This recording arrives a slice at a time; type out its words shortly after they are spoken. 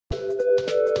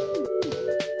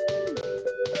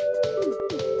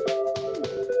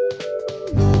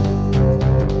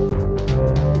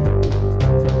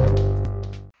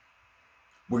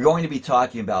going to be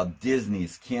talking about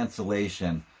Disney's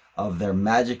cancellation of their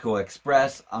Magical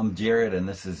Express. I'm Jared and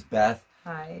this is Beth.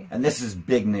 Hi. And this is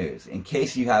big news. In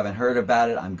case you haven't heard about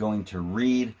it, I'm going to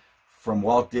read from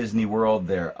Walt Disney World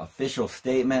their official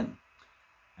statement.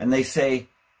 And they say,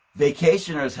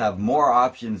 vacationers have more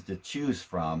options to choose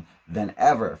from than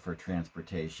ever for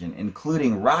transportation,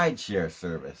 including rideshare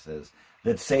services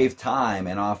that save time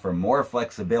and offer more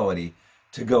flexibility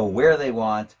to go where they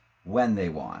want, when they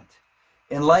want.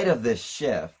 In light of this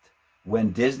shift,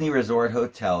 when Disney Resort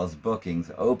hotels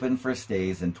bookings open for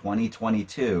stays in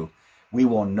 2022, we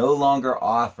will no longer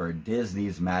offer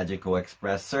Disney's Magical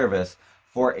Express service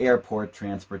for airport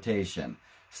transportation,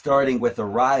 starting with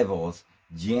arrivals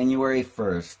January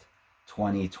 1st,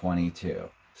 2022.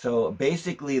 So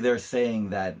basically they're saying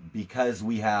that because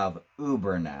we have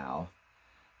Uber now,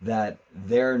 that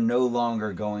they're no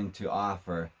longer going to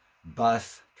offer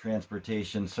bus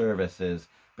transportation services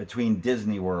between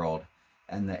Disney World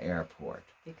and the airport.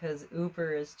 Because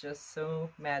Uber is just so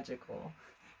magical.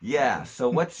 Yeah, so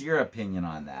what's your opinion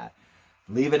on that?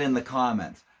 Leave it in the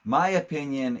comments. My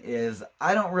opinion is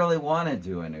I don't really want to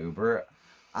do an Uber.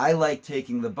 I like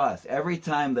taking the bus. Every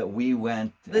time that we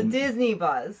went... The Disney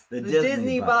bus. The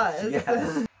Disney bus.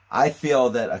 Yes. I feel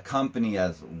that a company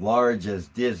as large as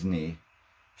Disney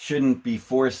shouldn't be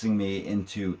forcing me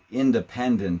into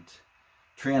independent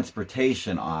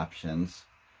transportation options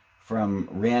from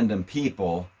random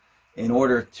people in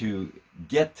order to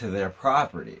get to their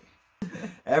property.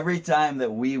 Every time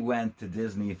that we went to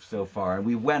Disney so far, and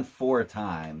we went 4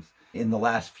 times in the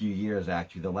last few years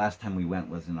actually, the last time we went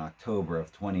was in October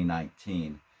of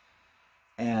 2019,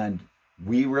 and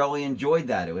we really enjoyed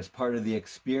that. It was part of the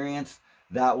experience.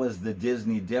 That was the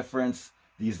Disney difference.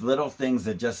 These little things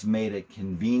that just made it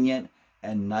convenient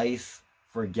and nice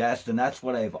for guests, and that's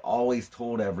what I've always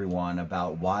told everyone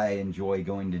about why I enjoy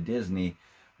going to Disney,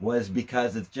 was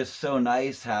because it's just so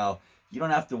nice how you don't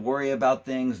have to worry about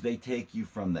things. They take you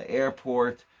from the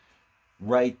airport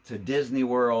right to Disney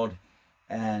World,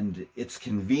 and it's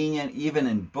convenient. Even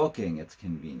in booking, it's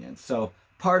convenient. So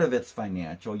part of it's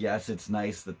financial. Yes, it's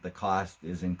nice that the cost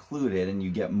is included and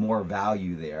you get more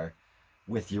value there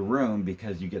with your room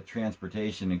because you get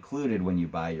transportation included when you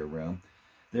buy your room.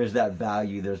 There's that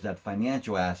value, there's that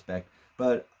financial aspect,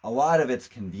 but a lot of it's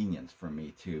convenience for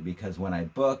me too, because when I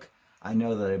book, I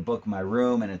know that I book my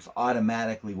room and it's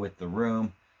automatically with the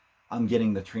room. I'm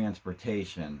getting the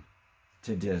transportation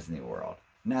to Disney World.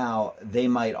 Now, they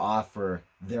might offer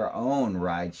their own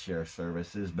rideshare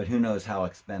services, but who knows how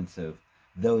expensive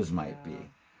those might be.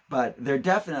 But they're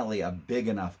definitely a big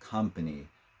enough company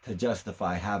to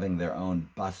justify having their own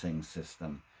busing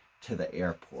system to the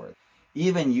airport.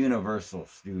 Even Universal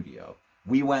Studio,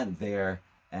 we went there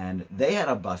and they had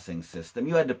a busing system.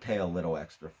 You had to pay a little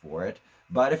extra for it,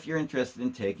 but if you're interested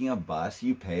in taking a bus,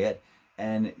 you pay it,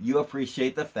 and you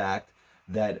appreciate the fact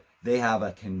that they have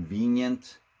a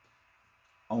convenient,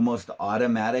 almost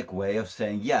automatic way of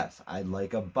saying, yes, I'd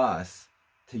like a bus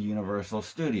to Universal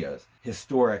Studios.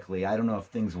 Historically, I don't know if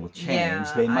things will change.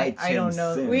 Yeah, they might change I don't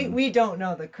know. soon. We don't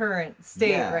know the current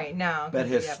state right now. But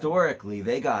historically,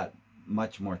 they got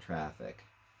much more traffic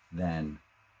than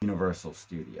Universal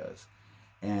Studios.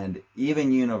 And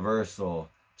even Universal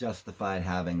justified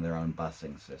having their own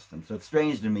busing system. So it's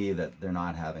strange to me that they're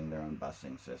not having their own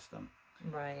busing system.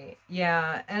 Right.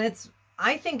 Yeah. And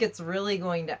I think it's really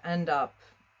going to end up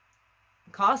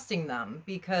costing them,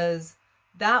 because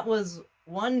that was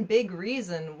one big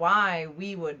reason why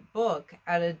we would book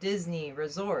at a Disney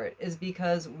resort, is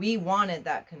because we wanted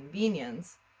that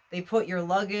convenience. They put your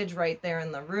luggage right there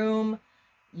in the room.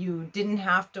 You didn't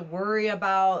have to worry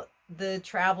about the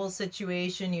travel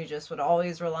situation. You just would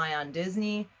always rely on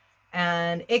Disney.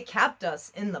 And it kept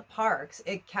us in the parks.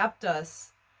 It kept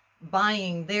us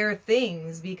buying their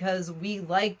things because we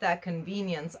liked that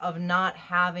convenience of not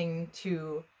having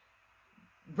to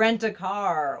rent a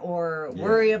car or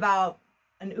worry about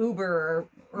an Uber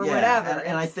or whatever.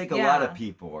 And I think a lot of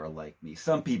people are like me.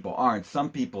 Some people aren't. Some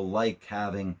people like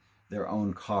having their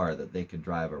own car that they could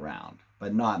drive around,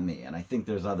 but not me. And I think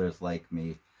there's others like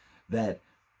me that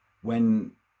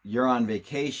when you're on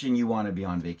vacation, you want to be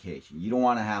on vacation. You don't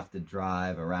want to have to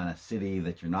drive around a city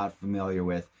that you're not familiar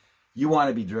with. You want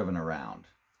to be driven around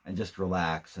and just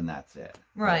relax, and that's it.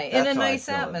 Right, in a nice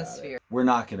atmosphere. We're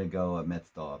not going to go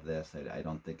amidst all of this. I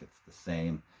don't think it's the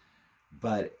same.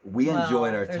 But we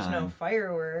enjoyed our time. There's no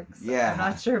fireworks. Yeah. I'm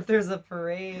not sure if there's a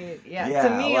parade. Yeah,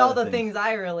 to me, all the things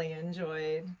I really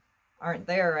enjoyed aren't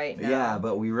there right now. Yeah,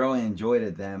 but we really enjoyed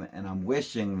it then, and I'm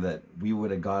wishing that we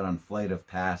would have got on Flight of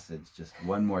Passage just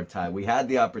one more time. We had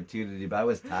the opportunity, but I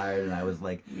was tired, and I was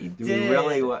like, we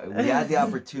had the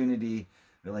opportunity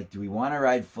They're like, do we want to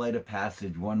ride Flight of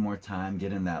Passage one more time,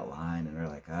 get in that line? And they're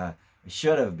like, we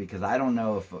should have, because I don't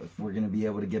know if we're going to be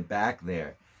able to get back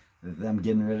there. Them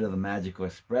getting rid of the Magical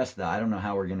Express, though, I don't know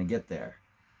how we're going to get there.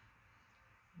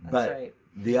 But right.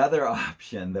 The other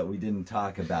option that we didn't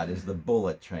talk about is the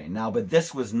bullet train. Now, but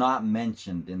this was not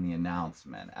mentioned in the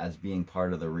announcement as being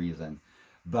part of the reason.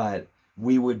 But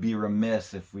we would be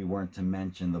remiss if we weren't to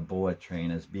mention the bullet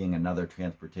train as being another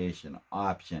transportation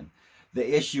option.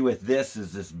 The issue with this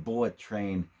is this bullet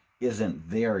train isn't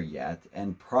there yet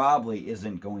and probably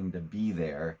isn't going to be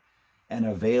there and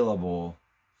available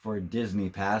for Disney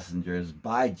passengers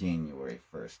by January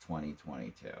 1st,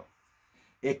 2022.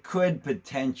 It could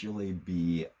potentially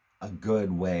be a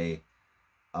good way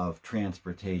of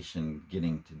transportation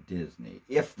getting to Disney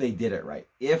if they did it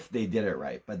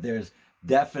right. But there's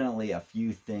definitely a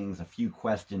few things, a few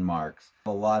question marks,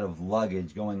 a lot of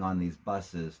luggage going on these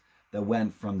buses that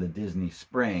went from the Disney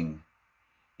Spring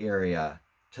area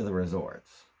to the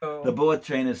resorts. Oh. The bullet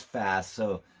train is fast,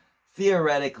 so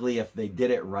theoretically, if they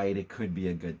did it right, it could be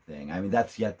a good thing. I mean,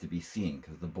 that's yet to be seen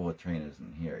because the bullet train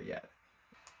isn't here yet.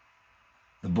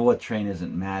 The bullet train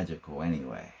isn't magical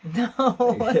anyway. No,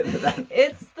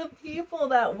 it's the people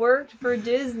that worked for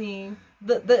Disney.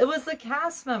 It was the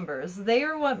cast members. They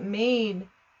are what made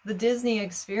the Disney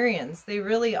experience. They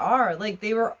really are. Like,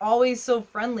 they were always so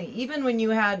friendly. Even when you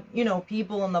had, you know,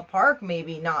 people in the park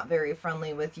maybe not very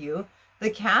friendly with you, the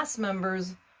cast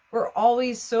members were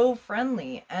always so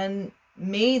friendly and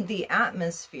made the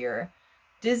atmosphere.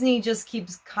 Disney just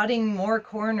keeps cutting more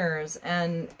corners,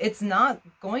 and it's not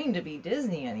going to be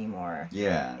Disney anymore.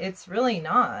 Yeah. It's really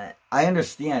not. I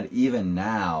understand even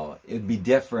now, it'd be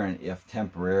different if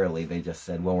temporarily they just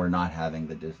said, well, we're not having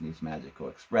the Disney's Magical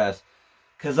Express.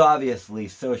 Because obviously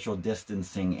social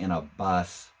distancing in a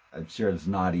bus, I'm sure it's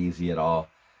not easy at all.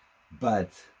 But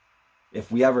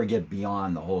if we ever get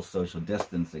beyond the whole social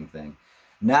distancing thing,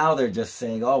 now they're just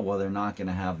saying, oh, well, they're not going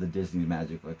to have the Disney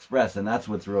Magical Express, and that's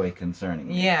what's really concerning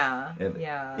me. Yeah,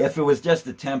 If it was just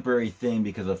a temporary thing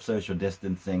because of social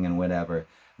distancing and whatever,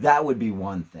 that would be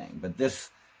one thing. But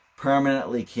this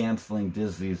permanently canceling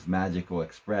Disney's Magical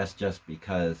Express just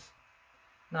because...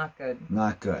 Not good.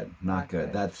 Not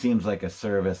good. That seems like a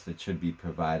service that should be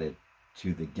provided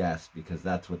to the guests because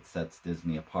that's what sets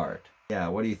Disney apart. Yeah,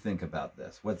 what do you think about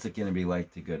this? What's it going to be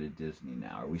like to go to Disney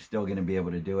now? Are we still going to be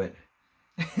able to do it?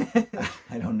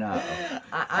 I don't know.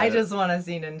 I just want to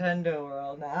see Nintendo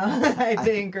World now, I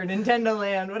think, or Nintendo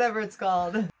Land, whatever it's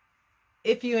called.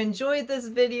 If you enjoyed this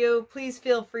video, please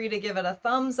feel free to give it a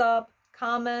thumbs up,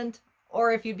 comment,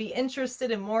 or if you'd be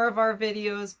interested in more of our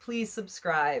videos, please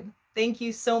subscribe. Thank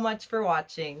you so much for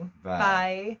watching. Bye.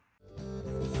 Bye.